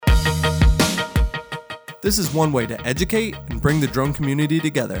This is one way to educate and bring the drone community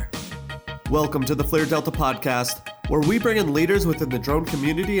together. Welcome to the FLIR Delta podcast, where we bring in leaders within the drone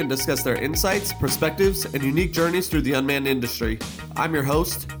community and discuss their insights, perspectives, and unique journeys through the unmanned industry. I'm your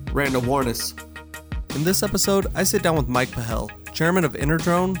host, Randall Warnes. In this episode, I sit down with Mike Pahel, chairman of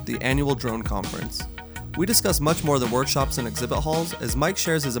Interdrone, the annual drone conference. We discuss much more than workshops and exhibit halls as Mike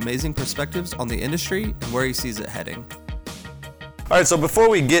shares his amazing perspectives on the industry and where he sees it heading. All right, so before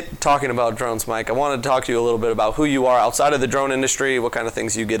we get talking about drones, Mike, I wanted to talk to you a little bit about who you are outside of the drone industry, what kind of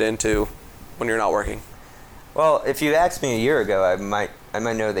things you get into when you're not working. Well, if you asked me a year ago, I might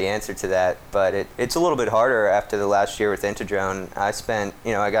know the answer to that, but it's a little bit harder after the last year with Interdrone.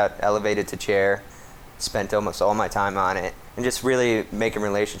 I got elevated to chair, spent almost all my time on it, and just really making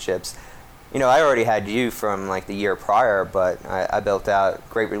relationships. I already had you from like the year prior, but I built out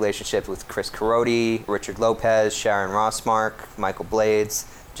great relationships with Chris Carodi, Richard Lopez, Sharon Rossmark, Michael Blades,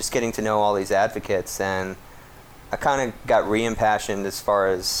 just getting to know all these advocates. And I kind of got re-impassioned as far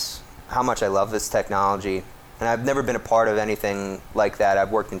as how much I love this technology. And I've never been a part of anything like that.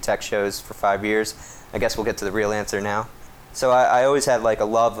 I've worked in tech shows for 5 years. I guess we'll get to the real answer now. So I always had like a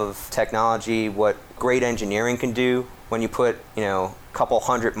love of technology, what great engineering can do when you put, a couple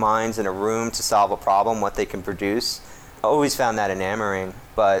hundred minds in a room to solve a problem, what they can produce. I always found that enamoring,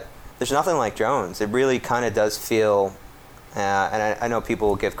 but there's nothing like drones. It really kind of does feel, and I know people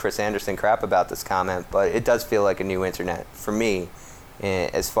will give Chris Anderson crap about this comment, but it does feel like a new internet for me,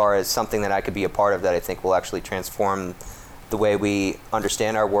 as far as something that I could be a part of that I think will actually transform the way we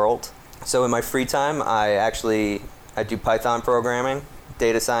understand our world. So in my free time, I do Python programming,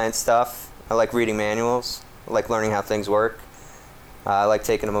 data science stuff. I like reading manuals. I like learning how things work. I like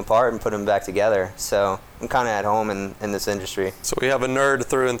taking them apart and putting them back together. So I'm kind of at home in this industry. So we have a nerd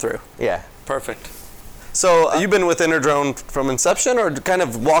through and through. Yeah. Perfect. So you've been with Interdrone from inception, or kind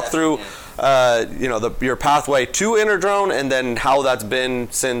of walk through, your pathway to Interdrone, and then how that's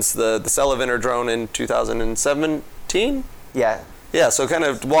been since the sale of Interdrone in 2017? Yeah. Yeah, so kind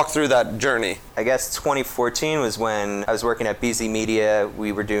of walk through that journey. I guess 2014 was when I was working at BZ Media.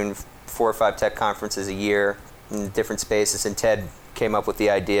 We were doing 4 or 5 tech conferences a year in different spaces, and Ted came up with the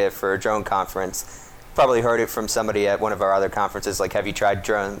idea for a drone conference. Probably heard it from somebody at one of our other conferences, like, have you tried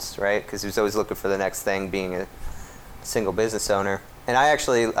drones, right? Because he was always looking for the next thing, being a single business owner. And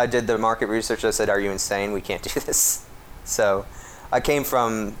I did the market research. I said, are you insane? We can't do this. So I came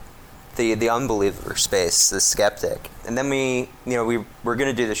from the unbeliever space, the skeptic. And then we were going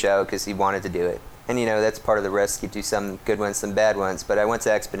to do the show because he wanted to do it. And, that's part of the risk. You do some good ones, some bad ones. But I went to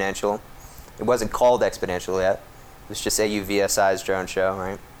Exponential. It wasn't called Exponential yet. It was just AUVSI's drone show,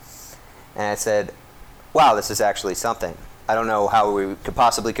 right? And I said, wow, this is actually something. I don't know how we could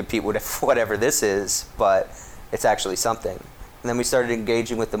possibly compete with whatever this is, but it's actually something. And then we started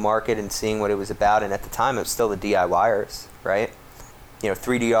engaging with the market and seeing what it was about. And at the time, it was still the DIYers, right?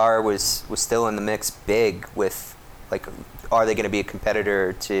 3DR was still in the mix big with, like, are they going to be a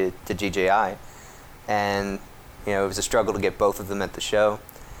competitor to DJI? And, it was a struggle to get both of them at the show.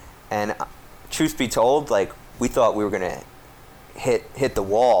 And truth be told, like, we thought we were going to hit the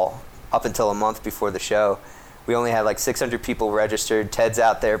wall up until a month before the show. We only had like 600 people registered. Ted's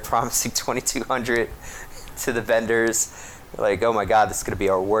out there promising 2,200 to the vendors. Like, oh my God, this is going to be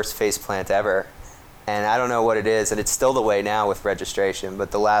our worst faceplant ever. And I don't know what it is, and it's still the way now with registration, but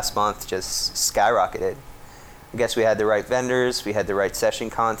the last month just skyrocketed. I guess we had the right vendors, we had the right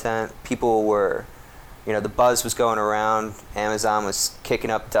session content. People were, the buzz was going around. Amazon was kicking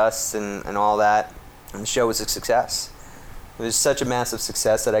up dust and all that. And the show was a success. It was such a massive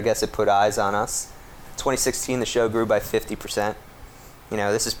success that I guess it put eyes on us. 2016, the show grew by 50%.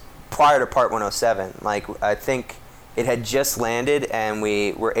 This is prior to Part 107. Like, I think it had just landed, and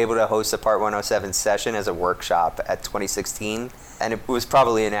we were able to host a Part 107 session as a workshop at 2016. And it was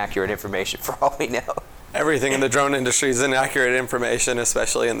probably inaccurate information for all we know. Everything in the drone industry is inaccurate information,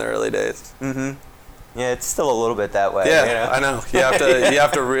 especially in the early days. Mm-hmm. Yeah, it's still a little bit that way. Yeah, I know. You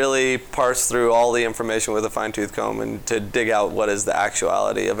have to really parse through all the information with a fine-tooth comb and to dig out what is the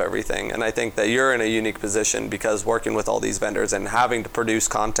actuality of everything. And I think that you're in a unique position because working with all these vendors and having to produce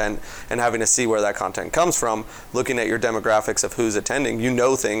content and having to see where that content comes from, looking at your demographics of who's attending,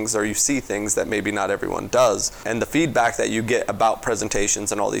 things or you see things that maybe not everyone does. And the feedback that you get about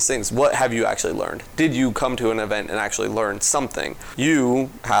presentations and all these things, what have you actually learned? Did you come to an event and actually learn something? You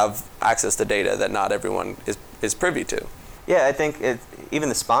have access to data that not everyone is privy to. Yeah, I think even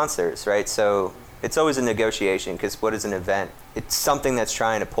the sponsors, right? So it's always a negotiation, because what is an event? It's something that's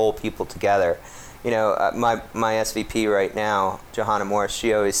trying to pull people together. My SVP right now, Johanna Morris,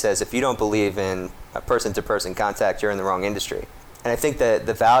 she always says, if you don't believe in a person-to-person contact, you're in the wrong industry. And I think that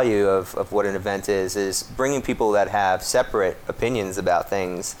the value of what an event is bringing people that have separate opinions about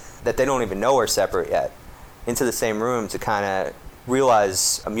things that they don't even know are separate yet into the same room to kind of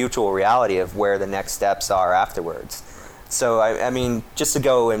realize a mutual reality of where the next steps are afterwards. So, I mean, just to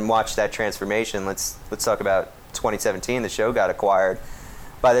go and watch that transformation, let's talk about 2017, the show got acquired.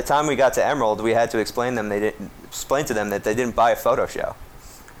 By the time we got to Emerald, we had to explain to them that they didn't buy a photo show.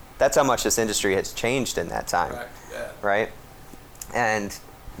 That's how much this industry has changed in that time, right? And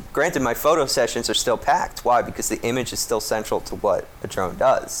granted, my photo sessions are still packed. Why? Because the image is still central to what a drone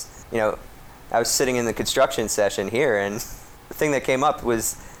does. You know, I was sitting in the construction session here, and the thing that came up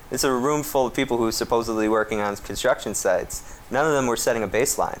was it's a room full of people who were supposedly working on construction sites. None of them were setting a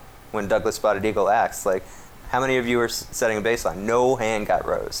baseline when Douglas Spotted Eagle asked, like, how many of you are setting a baseline? No hand got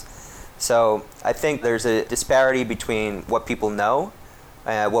rose. So I think there's a disparity between what people know,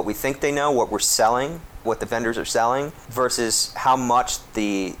 what we think they know, what we're selling, what the vendors are selling, versus how much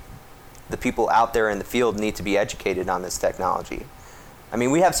the people out there in the field need to be educated on this technology. I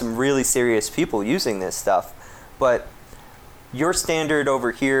mean, we have some really serious people using this stuff, but your standard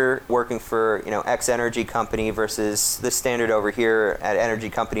over here working for, you know, X energy company versus this standard over here at energy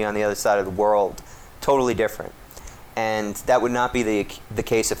company on the other side of the world, totally different. And that would not be the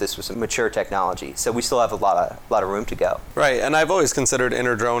case if this was a mature technology. So we still have a lot of room to go. Right, and I've always considered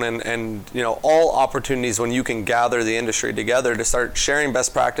InterDrone and you know, all opportunities when you can gather the industry together to start sharing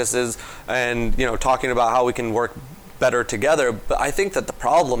best practices and, you know, talking about how we can work better together. But I think that the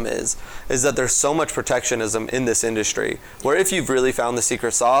problem is that there's so much protectionism in this industry where if you've really found the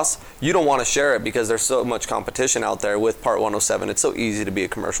secret sauce, you don't want to share it because there's so much competition out there with Part 107. It's so easy to be a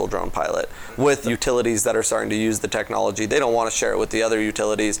commercial drone pilot. With utilities that are starting to use the technology, they don't want to share it with the other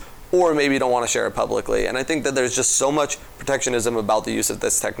utilities, or maybe don't want to share it publicly. And I think that there's just so much protectionism about the use of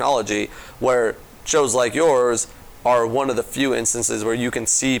this technology where shows like yours are one of the few instances where you can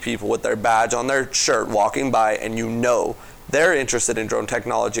see people with their badge on their shirt walking by and you know they're interested in drone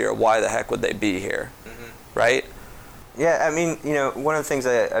technology, or why the heck would they be here, right? Yeah, I mean, you know, one of the things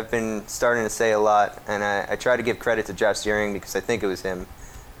I've been starting to say a lot, and I try to give credit to Josh Deering because I think it was him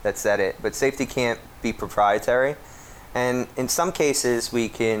that said it, but safety can't be proprietary. And in some cases, we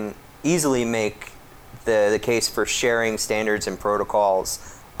can easily make the case for sharing standards and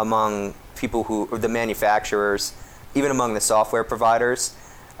protocols among people the manufacturers, even among the software providers.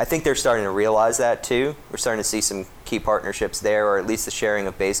 I think they're starting to realize that too. We're starting to see some key partnerships there, or at least the sharing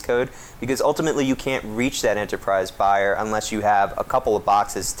of base code, because ultimately you can't reach that enterprise buyer unless you have a couple of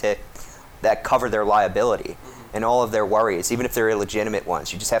boxes ticked that cover their liability and all of their worries, even if they're illegitimate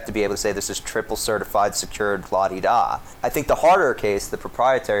ones. You just have to be able to say this is triple certified, secured, la-di-da. I think the harder case, the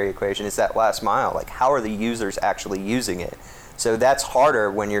proprietary equation, is that last mile. Like, how are the users actually using it? So that's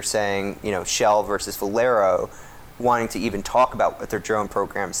harder when you're saying, you know, Shell versus Valero, wanting to even talk about what their drone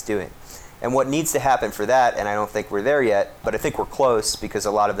program's doing. And what needs to happen for that, and I don't think we're there yet, but I think we're close because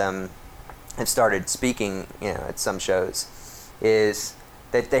a lot of them have started speaking, you know, at some shows, is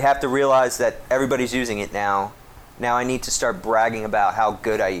that they have to realize that everybody's using it now. Now I need to start bragging about how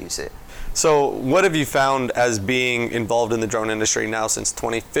good I use it. So what have you found as being involved in the drone industry now since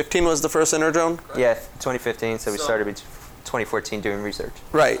 2015 was the first InterDrone? Yeah, 2015, so we started 2014 doing research.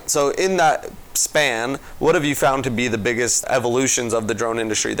 Right. So in that span, what have you found to be the biggest evolutions of the drone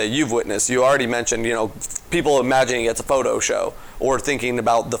industry that you've witnessed? You already mentioned, you know, people imagining it's a photo show or thinking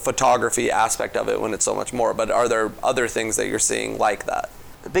about the photography aspect of it when it's so much more. But are there other things that you're seeing like that?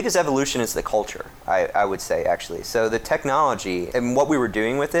 The biggest evolution is the culture, I would say, actually. So the technology and what we were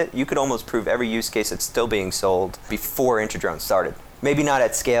doing with it, you could almost prove every use case that's still being sold before InterDrone started. Maybe not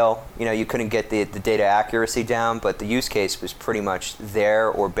at scale, you know, you couldn't get the data accuracy down, but the use case was pretty much there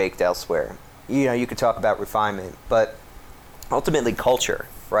or baked elsewhere. You know, you could talk about refinement, but ultimately culture,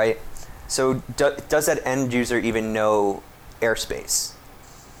 right? So does that end user even know airspace?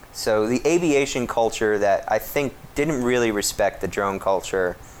 So the aviation culture that I think didn't really respect the drone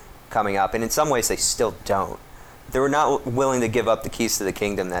culture coming up, and in some ways they still don't. They were not willing to give up the keys to the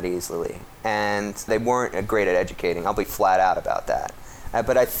kingdom that easily, and they weren't great at educating. I'll be flat out about that.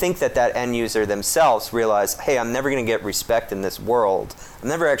 But I think that end user themselves realized, hey, I'm never going to get respect in this world. I'm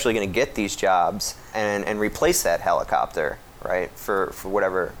never actually going to get these jobs and replace that helicopter, right, for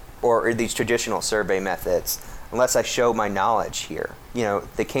whatever, or these traditional survey methods, unless I show my knowledge here. You know,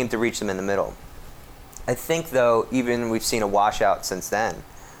 they came to reach them in the middle. I think, though, even we've seen a washout since then,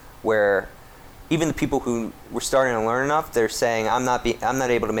 where even the people who were starting to learn enough, they're saying, I'm not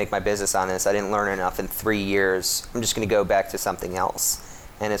able to make my business on this. I didn't learn enough in 3 years. I'm just going to go back to something else.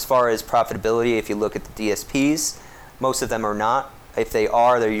 And as far as profitability, if you look at the DSPs, most of them are not. If they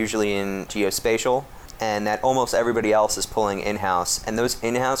are, they're usually in geospatial. and that almost everybody else is pulling in-house. And those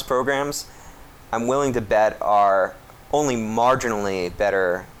in-house programs, I'm willing to bet, are only marginally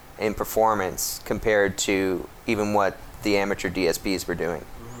better in performance compared to even what the amateur DSPs were doing.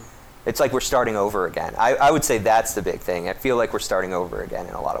 It's like we're starting over again. I would say that's the big thing. I feel like we're starting over again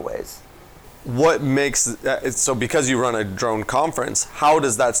in a lot of ways. What makes so because you run a drone conference, how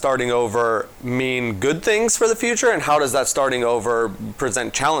does that starting over mean good things for the future, and how does that starting over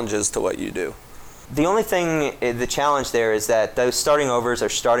present challenges to what you do? The only thing, the challenge there is that those starting overs are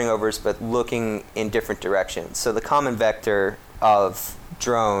starting overs but looking in different directions. So the common vector of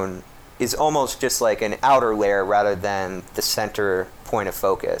drone is almost just like an outer layer rather than the center point of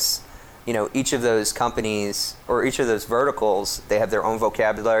focus. You know, each of those companies or each of those verticals, they have their own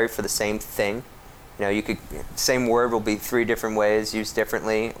vocabulary for the same thing. You know, you could, same word will be 3 different ways used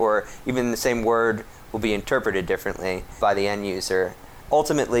differently, or even the same word will be interpreted differently by the end user.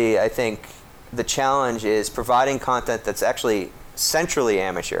 Ultimately, I think the challenge is providing content that's actually centrally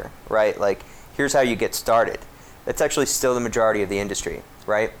amateur, right? Like, here's how you get started. That's actually still the majority of the industry,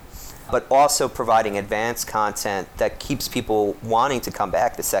 right? But also providing advanced content that keeps people wanting to come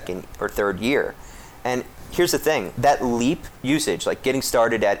back the second or third year. And here's the thing, that leap usage, like getting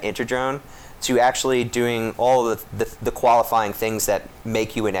started at Interdrone to actually doing all of the qualifying things that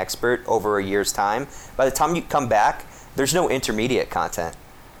make you an expert over a year's time, by the time you come back, there's no intermediate content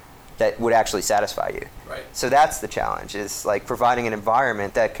that would actually satisfy you. Right. So that's the challenge, is like providing an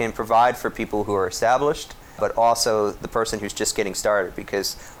environment that can provide for people who are established, but also the person who's just getting started,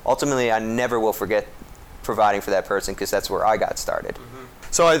 because ultimately I never will forget providing for that person, because that's where I got started.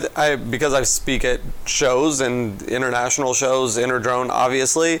 So I because I speak at shows and international shows, Interdrone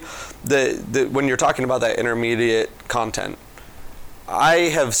obviously, when you're talking about that intermediate content, I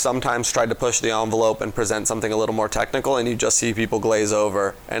have sometimes tried to push the envelope and present something a little more technical, and you just see people glaze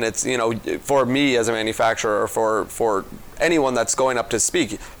over. And it's, you know, for me as a manufacturer, or for anyone that's going up to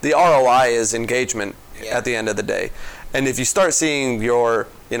speak, the ROI is engagement at the end of the day. And if you start seeing your,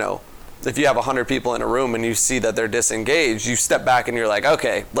 you know, if you have 100 people in a room and you see that they're disengaged, you step back and you're like,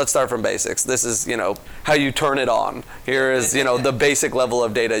 okay, let's start from basics. This is, you know, how you turn it on. Here is, you know, the basic level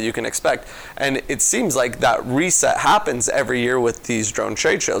of data you can expect. And it seems like that reset happens every year with these drone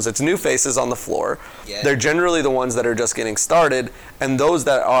trade shows. It's new faces on the floor. Yeah. They're generally the ones that are just getting started, and those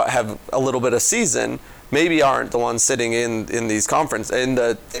that have a little bit of season maybe aren't the ones sitting in these conferences, in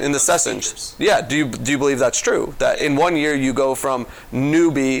the sessions. Speakers. Yeah, do you believe that's true? That in 1 year you go from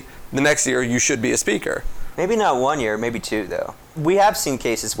newbie, the next year you should be a speaker? Maybe not 1 year, maybe 2 though. We have seen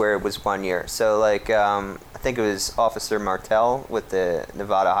cases where it was 1 year. So like, I think it was Officer Martel with the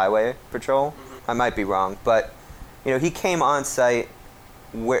Nevada Highway Patrol. I might be wrong, but you know, he came on site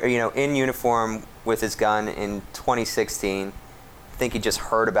where, you know, in uniform with his gun in 2016. I think he just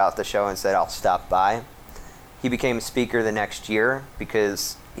heard about the show and said, I'll stop by. He became a speaker the next year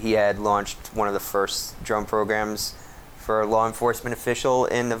because he had launched one of the first drone programs for a law enforcement official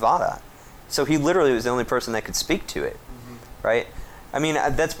in Nevada. So he literally was the only person that could speak to it, right? I mean,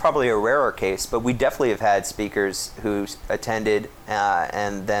 that's probably a rarer case, but we definitely have had speakers who attended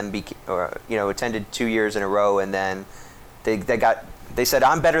and then attended 2 years in a row, and then they said,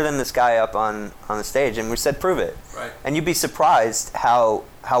 I'm better than this guy up on the stage, and we said, prove it. Right. And you'd be surprised how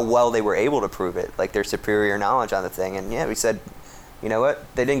well they were able to prove it, like their superior knowledge on the thing. And yeah, we said, you know what,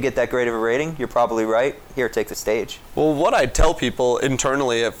 they didn't get that great of a rating, you're probably right, here, take the stage. Well, what I tell people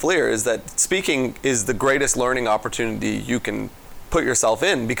internally at FLIR is that speaking is the greatest learning opportunity you can put yourself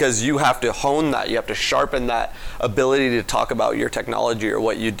in, because you have to hone that, you have to sharpen that ability to talk about your technology or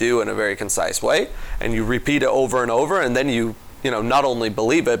what you do in a very concise way, and you repeat it over and over, and then you know, not only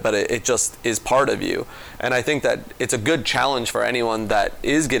believe it, but it just is part of you. And I think that it's a good challenge for anyone that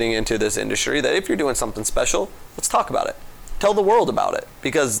is getting into this industry, that if you're doing something special, let's talk about it. Tell the world about it,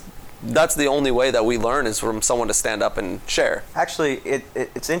 because that's the only way that we learn, is from someone to stand up and share. Actually,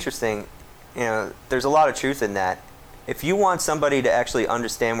 it's interesting. You know, there's a lot of truth in that. If you want somebody to actually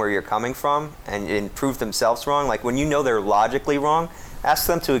understand where you're coming from and prove themselves wrong, like when you know they're logically wrong, ask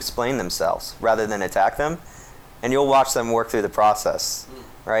them to explain themselves rather than attack them, and you'll watch them work through the process,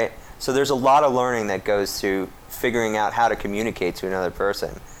 right? So there's a lot of learning that goes to figuring out how to communicate to another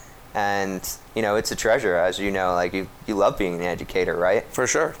person. And, you know, it's a treasure, as you know, like you love being an educator, right? For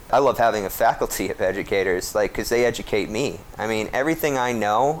sure. I love having a faculty of educators, like, because they educate me. I mean, everything I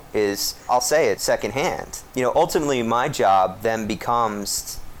know is, I'll say it, secondhand. You know, ultimately my job then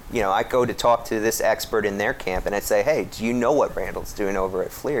becomes, you know, I go to talk to this expert in their camp and I say, hey, do you know what Randall's doing over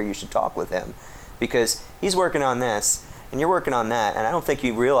at FLIR? You should talk with him, because he's working on this. and you're working on that, and I don't think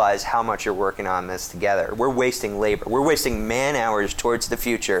you realize how much you're working on this together. We're wasting labor. We're wasting man-hours towards the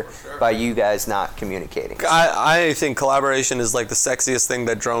future by you guys not communicating. I think collaboration is like the sexiest thing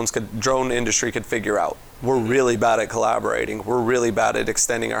that drone industry could figure out. We're really bad at collaborating. We're really bad at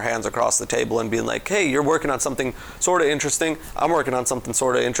extending our hands across the table and being like, hey, you're working on something sort of interesting. I'm working on something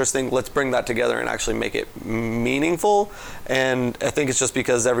sort of interesting. Let's bring that together and actually make it meaningful. And I think it's just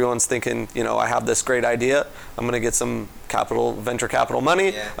because everyone's thinking, I have this great idea. I'm going to get some venture capital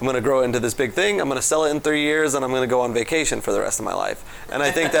money. Yeah. I'm going to grow into this big thing. I'm going to sell it in 3 years, and I'm going to go on vacation for the rest of my life. And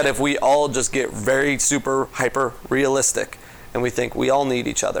I think that if we all just get very super hyper realistic and we think we all need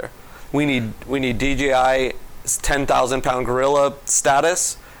each other. We need DJI's 10,000-pound gorilla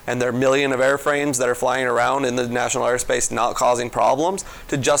status and their million of airframes that are flying around in the national airspace not causing problems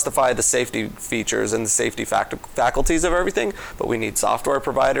to justify the safety features and the safety faculties of everything. But we need software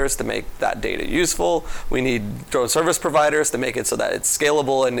providers to make that data useful. We need drone service providers to make it so that it's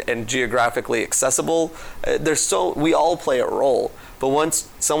scalable and geographically accessible. We all play a role. But once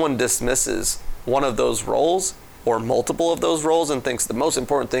someone dismisses one of those roles, or multiple of those roles, and thinks the most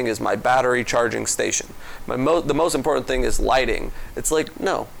important thing is my battery charging station. The most important thing is lighting. It's like,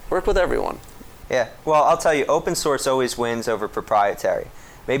 no, work with everyone. Yeah, well, I'll tell you, open source always wins over proprietary.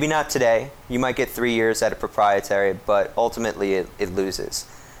 Maybe not today. You might get 3 years out of proprietary, but ultimately it loses.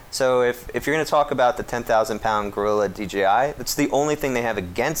 So if you're going to talk about the 10,000-pound gorilla DJI, that's the only thing they have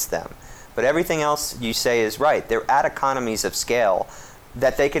against them. But everything else you say is right. They're at economies of scale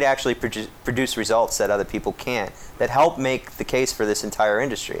that they could actually produce results that other people can't, that help make the case for this entire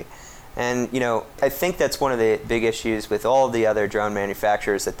industry. And, I think that's one of the big issues with all the other drone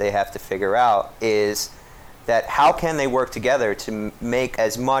manufacturers that they have to figure out is that how can they work together to make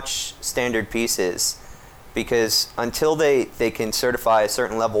as much standard pieces, because until they can certify a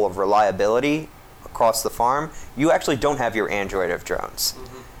certain level of reliability across the farm, you actually don't have your Android of drones.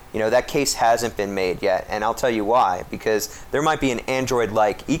 Mm-hmm. That case hasn't been made yet, and I'll tell you why. Because there might be an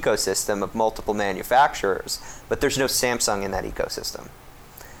Android-like ecosystem of multiple manufacturers, but there's no Samsung in that ecosystem.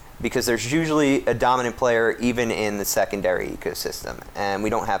 Because there's usually a dominant player even in the secondary ecosystem, and we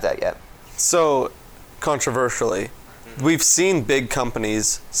don't have that yet. So, controversially, we've seen big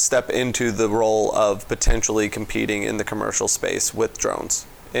companies step into the role of potentially competing in the commercial space with drones.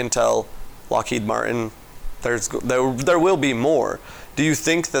 Intel, Lockheed Martin, there will be more. Do you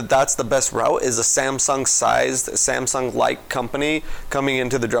think that that's the best route? Is a Samsung-sized, Samsung-like company coming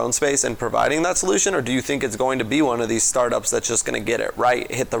into the drone space and providing that solution? Or do you think it's going to be one of these startups that's just going to get it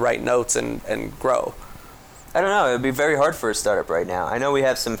right, hit the right notes, and grow? I don't know. It would be very hard for a startup right now. I know we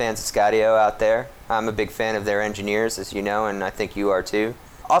have some fans of Skydio out there. I'm a big fan of their engineers, as you know, and I think you are too.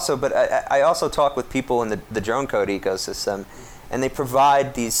 But I also talk with people in the drone code ecosystem, and they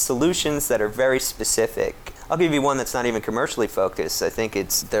provide these solutions that are very specific. I'll give you one that's not even commercially focused. I think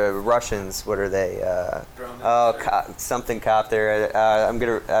it's the Russians. What are they? Something copter.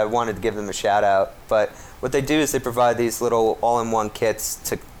 I wanted to give them a shout out. But what they do is they provide these little all-in-one kits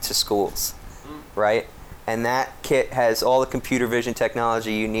to schools, right? And that kit has all the computer vision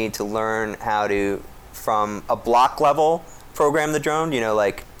technology you need to learn how to, from a block level, program the drone.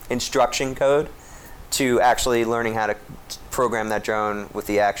 Like instruction code, to actually learning how to program that drone with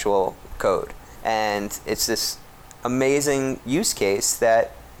the actual code. And it's this amazing use case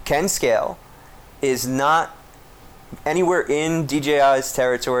that can scale, is not anywhere in DJI's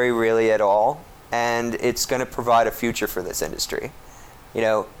territory really at all, and it's going to provide a future for this industry.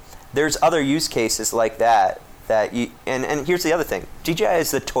 There's other use cases like that and here's the other thing. DJI is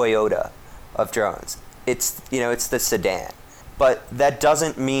the Toyota of drones. It's the sedan. But that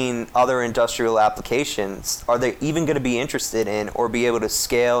doesn't mean other industrial applications are they even going to be interested in or be able to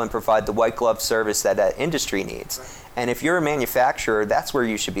scale and provide the white glove service that industry needs. And if you're a manufacturer, that's where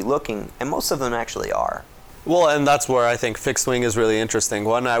you should be looking, and most of them actually are. Well, and that's where I think fixed wing is really interesting.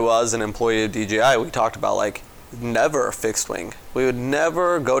 When I was an employee of DJI, we talked about never fixed wing. We would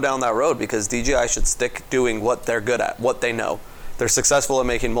never go down that road because DJI should stick doing what they're good at, what they know. They're successful at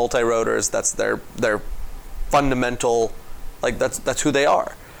making multi-rotors. That's their fundamental. That's who they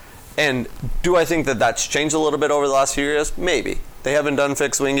are. And do I think that that's changed a little bit over the last few years? Maybe. They haven't done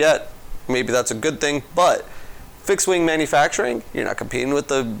fixed wing yet. Maybe that's a good thing. But fixed wing manufacturing, you're not competing with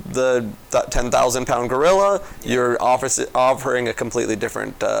the 10,000-pound gorilla. Yeah. You're offering a completely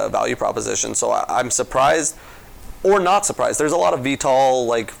different value proposition. So I'm surprised or not surprised. There's a lot of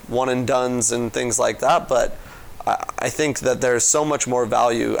VTOL, one and dones and things like that. But I think that there's so much more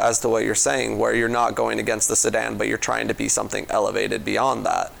value as to what you're saying, where you're not going against the sedan, but you're trying to be something elevated beyond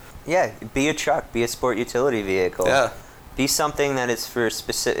that. Yeah, be a truck, be a sport utility vehicle. Yeah. Be something that is for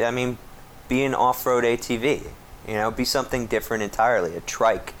specific, be an off-road ATV. Be something different entirely, a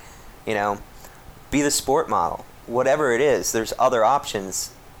trike, be the sport model. Whatever it is, there's other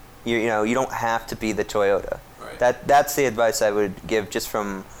options. You don't have to be the Toyota. Right. That's the advice I would give, just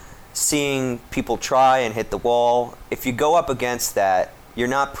from seeing people try and hit the wall. If you go up against that, you're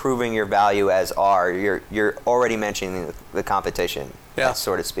not proving your value as R. You're already mentioning the competition,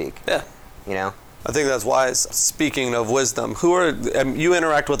 so to speak. Yeah. I think that's wise. Speaking of wisdom, you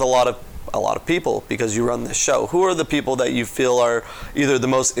interact with a lot of people because you run this show. Who are the people that you feel are either the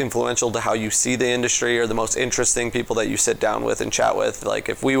most influential to how you see the industry, or the most interesting people that you sit down with and chat with? Like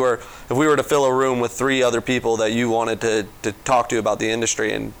if we were to fill a room with 3 other people that you wanted to talk to about the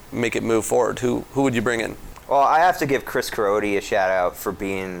industry and make it move forward, who would you bring in? Well, I have to give Chris Carodi a shout out for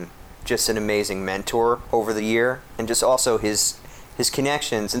being just an amazing mentor over the year, and just also his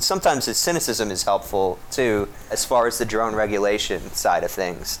connections, and sometimes his cynicism is helpful too, as far as the drone regulation side of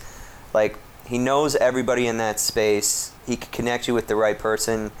things. Like, he knows everybody in that space, he can connect you with the right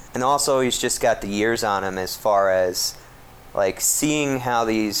person, and also he's just got the years on him as far as like seeing how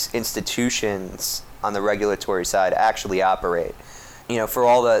these institutions on the regulatory side actually operate. For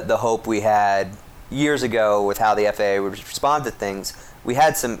all the hope we had years ago with how the FAA would respond to things, we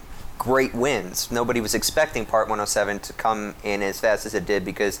had some great wins. Nobody was expecting Part 107 to come in as fast as it did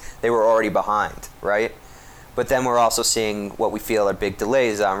because they were already behind, right? But then we're also seeing what we feel are big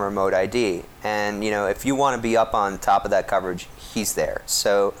delays on remote ID. And, if you want to be up on top of that coverage, he's there.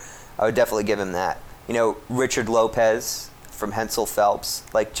 So I would definitely give him that. Richard Lopez from Hensel Phelps,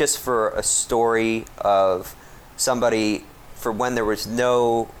 like, just for a story of somebody, for when there was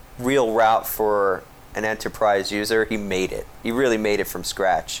no real route for an enterprise user, he made it. He really made it from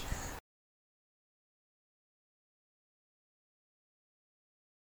scratch.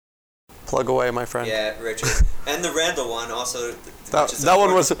 Plug away, my friend. Yeah, Richard. And the Randall one also.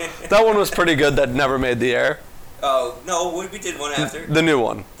 That one was pretty good. That never made the air. Oh no, we did one after. The new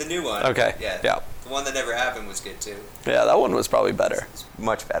one. The new one. Okay. Yeah. The one that never happened was good too. Yeah, that one was probably better.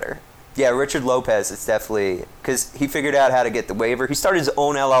 Much better. Yeah, Richard Lopez is definitely, because he figured out how to get the waiver. He started his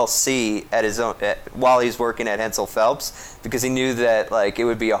own LLC while he's working at Hensel Phelps, because he knew that it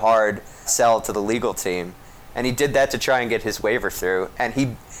would be a hard sell to the legal team, and he did that to try and get his waiver through. And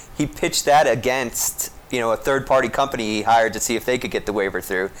he pitched that against a third-party company he hired to see if they could get the waiver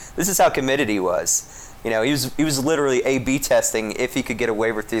through. This is how committed he was. He was literally A/B testing if he could get a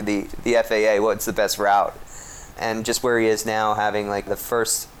waiver through the FAA. What's the best route? And just where he is now, having the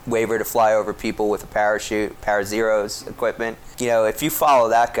first waiver to fly over people with a parachute, Parazero's equipment. If you follow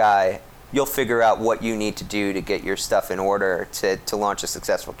that guy, you'll figure out what you need to do to get your stuff in order to launch a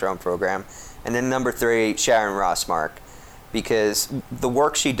successful drone program. And then number 3, Sharon Rossmark, because the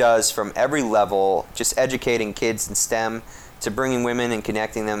work she does from every level, just educating kids in STEM, to bringing women and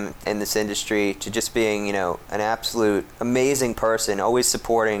connecting them in this industry, to just being, an absolute amazing person, always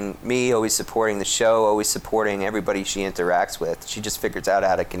supporting me, always supporting the show, always supporting everybody she interacts with. She just figures out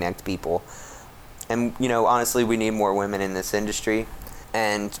how to connect people. And, honestly, we need more women in this industry.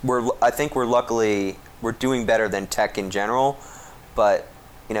 And I think we're doing better than tech in general, but,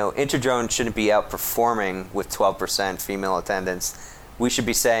 Interdrone shouldn't be outperforming with 12% female attendance. We should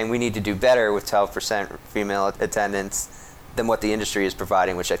be saying we need to do better with 12% female attendance than what the industry is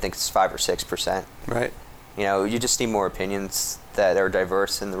providing, which I think is 5 or 6%. Right. You just need more opinions that are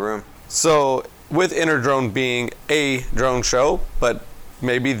diverse in the room. So with Interdrone being a drone show, but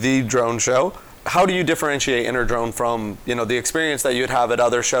maybe the drone show, how do you differentiate Interdrone from, the experience that you'd have at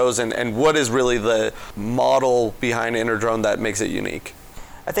other shows, and what is really the model behind Interdrone that makes it unique?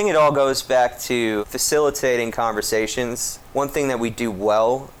 I think it all goes back to facilitating conversations. One thing that we do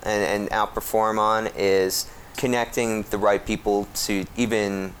well and outperform on is connecting the right people to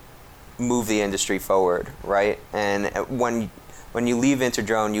even move the industry forward, right? And when you leave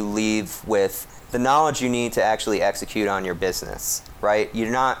Interdrone, you leave with the knowledge you need to actually execute on your business, right?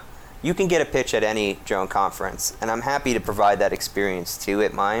 You can get a pitch at any drone conference, and I'm happy to provide that experience too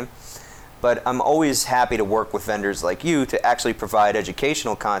at mine. But I'm always happy to work with vendors like you to actually provide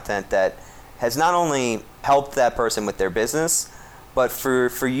educational content that has not only helped that person with their business, but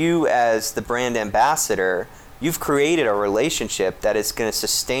for you as the brand ambassador, you've created a relationship that is going to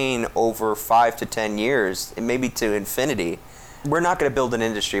sustain over 5 to 10 years, and maybe to infinity. We're not going to build an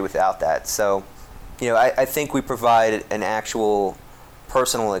industry without that. So, I think we provide an actual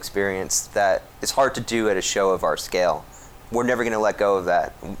personal experience that is hard to do at a show of our scale. We're never going to let go of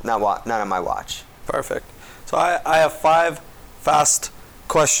that. Not on my watch. Perfect. So I have 5 fast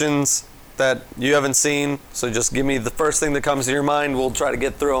questions that you haven't seen. So just give me the first thing that comes to your mind. We'll try to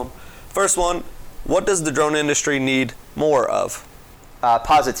get through them. First one, what does the drone industry need more of?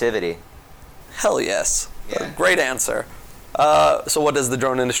 Positivity. Hell yes. Yeah. Great answer. So what does the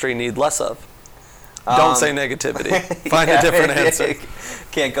drone industry need less of? Don't say negativity. Find a different answer.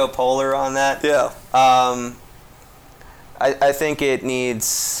 Can't go polar on that. Yeah. I think it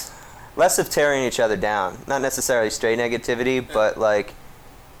needs less of tearing each other down. Not necessarily straight negativity, but like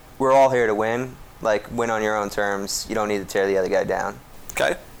we're all here to win. Like win on your own terms. You don't need to tear the other guy down.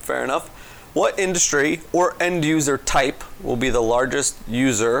 Okay, fair enough. What industry or end user type will be the largest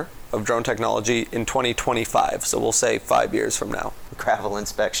user of drone technology in 2025? So we'll say 5 years from now. Gravel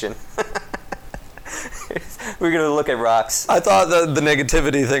inspection. We're going to look at rocks. I thought the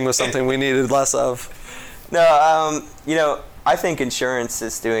negativity thing was something we needed less of. No, I think insurance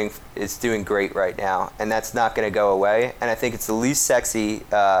is doing great right now, and that's not going to go away. And I think it's the least sexy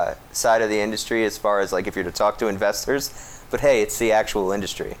side of the industry as far as like if you're to talk to investors. But hey, it's the actual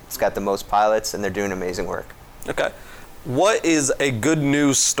industry. It's got the most pilots, and they're doing amazing work. Okay. What is a good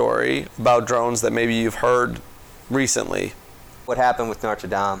news story about drones that maybe you've heard recently? What happened with Notre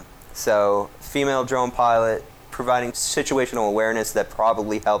Dame? So, female drone pilot providing situational awareness that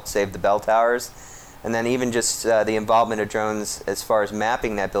probably helped save the bell towers. And then even just the involvement of drones as far as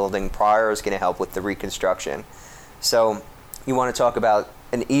mapping that building prior is going to help with the reconstruction. So, you want to talk about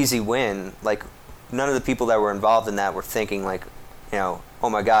an easy win. Like, none of the people that were involved in that were thinking like, oh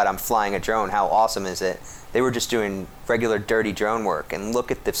my God, I'm flying a drone. How awesome is it? They were just doing regular dirty drone work, and look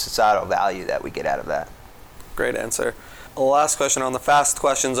at the societal value that we get out of that. Great answer. The last question on the fast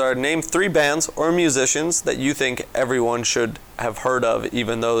questions are, name 3 bands or musicians that you think everyone should have heard of,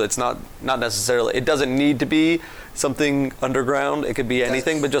 even though it's not necessarily, it doesn't need to be something underground. It could be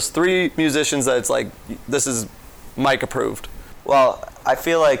anything, but just 3 musicians that it's like, this is Mike approved. Well, I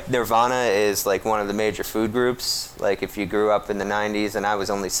feel like Nirvana is like one of the major food groups. Like if you grew up in the 90s, and I was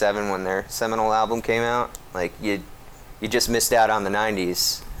only 7 when their seminal album came out, like you just missed out on the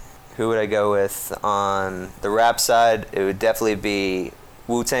 90s. Who would I go with on the rap side? It would definitely be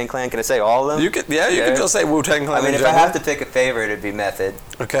Wu-Tang Clan. Can I say all of them? You could just say Wu-Tang Clan. I mean, if I have to pick a favorite, it'd be Method.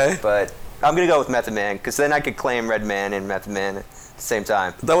 Okay. But I'm going to go with Method Man, because then I could claim Redman and Method Man at the same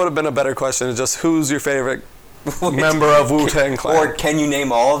time. That would have been a better question. It's just who's your favorite member of Wu-Tang Clan? Or can you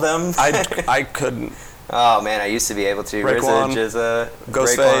name all of them? I couldn't. Oh man, I used to be able to. Raekwon, RZA,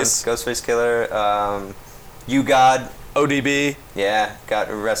 Ghostface, Killer, You God, ODB. Yeah, God,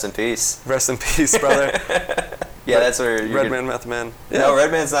 rest in peace. Rest in peace, brother. Yeah, that's where Redman, Method Man. Yeah. No,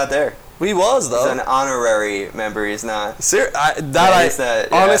 Redman's not there. He was though. He's an honorary member. He's not.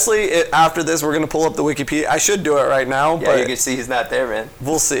 Honestly, after this, we're gonna pull up the Wikipedia. I should do it right now. Yeah, but you can see he's not there, man.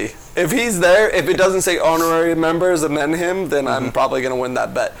 We'll see. If he's there, if it doesn't say honorary members and then him, then I'm probably gonna win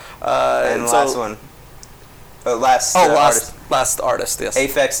that bet. And last one. Last artist, yes.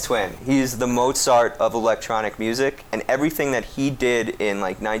 Aphex Twin. He's the Mozart of electronic music, and everything that he did in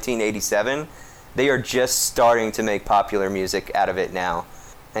like 1987, they are just starting to make popular music out of it now.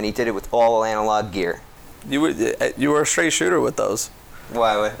 And he did it with all analog gear. You were a straight shooter with those.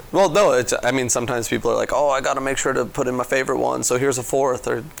 Why? Well, no. Sometimes people are like, "Oh, I got to make sure to put in my favorite one, so here's a 4th,"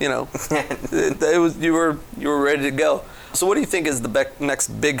 or you were ready to go. So, what do you think is the next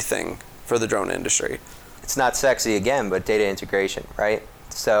big thing for the drone industry? It's not sexy again, but data integration, right?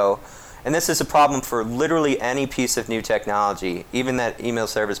 So, and this is a problem for literally any piece of new technology. Even that email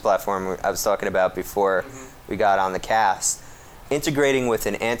service platform I was talking about before we got on the cast. Integrating with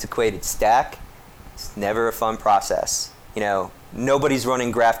an antiquated stack is never a fun process. Nobody's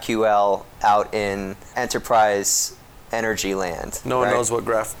running GraphQL out in enterprise energy land. No one right? knows what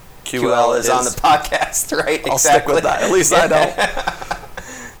GraphQL is on the podcast, right? I'll stick with that. At least I don't.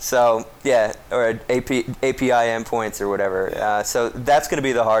 So, yeah, or API endpoints or whatever. Yeah. So that's going to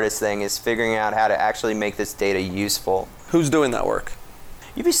be the hardest thing, is figuring out how to actually make this data useful. Who's doing that work?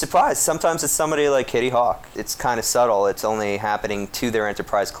 You'd be surprised. Sometimes it's somebody like Kitty Hawk. It's kind of subtle. It's only happening to their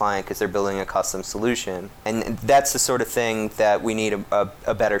enterprise client because they're building a custom solution. And that's the sort of thing that we need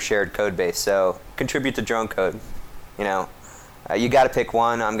a better shared code base. So contribute to drone code. You got to pick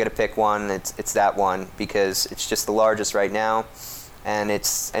one. I'm going to pick one. It's that one because it's just the largest right now. And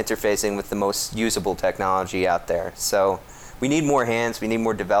it's interfacing with the most usable technology out there. So we need more hands. We need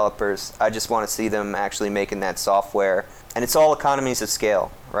more developers. I just want to see them actually making that software. And it's all economies of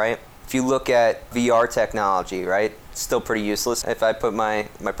scale, right? If you look at VR technology, right, it's still pretty useless if I put my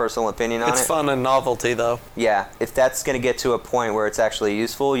personal opinion on it. It's fun and novelty, though. Yeah. If that's going to get to a point where it's actually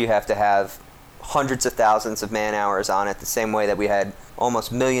useful, you have to have hundreds of thousands of man hours on it, the same way that we had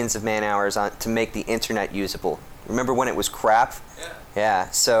almost millions of man hours on to make the internet usable. Remember when it was crap? Yeah.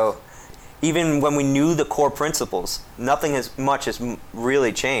 So even when we knew the core principles, nothing as much has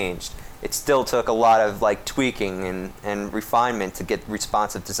really changed. it still took a lot of like tweaking and refinement to get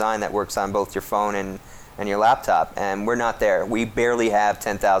responsive design that works on both your phone and your laptop, and we're not there. We barely have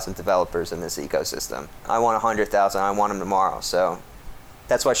 10,000 developers in this ecosystem. I want 100,000. I want them tomorrow. So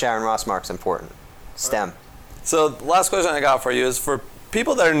that's why Sharon Rossmark's important. STEM. So the last question I got for you is for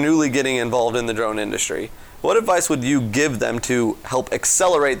people that are newly getting involved in the drone industry. What advice would you give them to help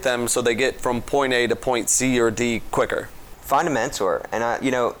accelerate them so they get from point A to point C or D quicker? Find a mentor. And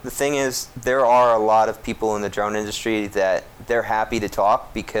the thing is, there are a lot of people in the drone industry that they're happy to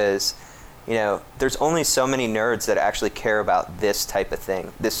talk because there's only so many nerds that actually care about this type of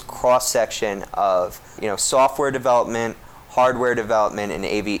thing, this cross-section of, software development, hardware development, and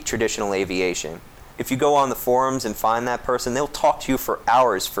traditional aviation. If you go on the forums and find that person, they'll talk to you for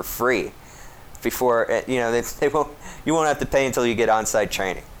hours for free before, they won't, you won't have to pay until you get on-site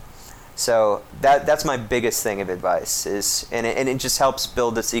training. So that's my biggest thing of advice and it just helps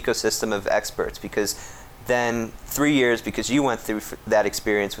build this ecosystem of experts, because then 3 years, because you went through that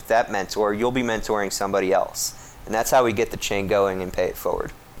experience with that mentor, you'll be mentoring somebody else. And that's how we get the chain going and pay it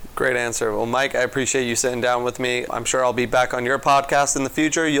forward. Great answer. Well, Mike, I appreciate you sitting down with me. I'm sure I'll be back on your podcast in the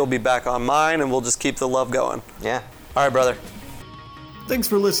future. You'll be back on mine, and we'll just keep the love going. Yeah. All right, brother. Thanks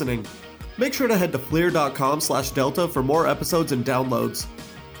for listening. Make sure to head to FLIR.com/Delta for more episodes and downloads.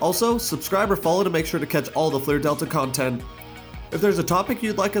 Also, subscribe or follow to make sure to catch all the FLIR Delta content. If there's a topic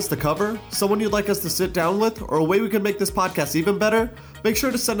you'd like us to cover, someone you'd like us to sit down with, or a way we can make this podcast even better, make sure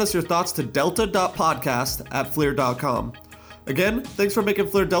to send us your thoughts to delta.podcast@FLIR.com. Again, thanks for making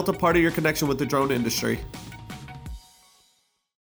FLIR Delta part of your connection with the drone industry.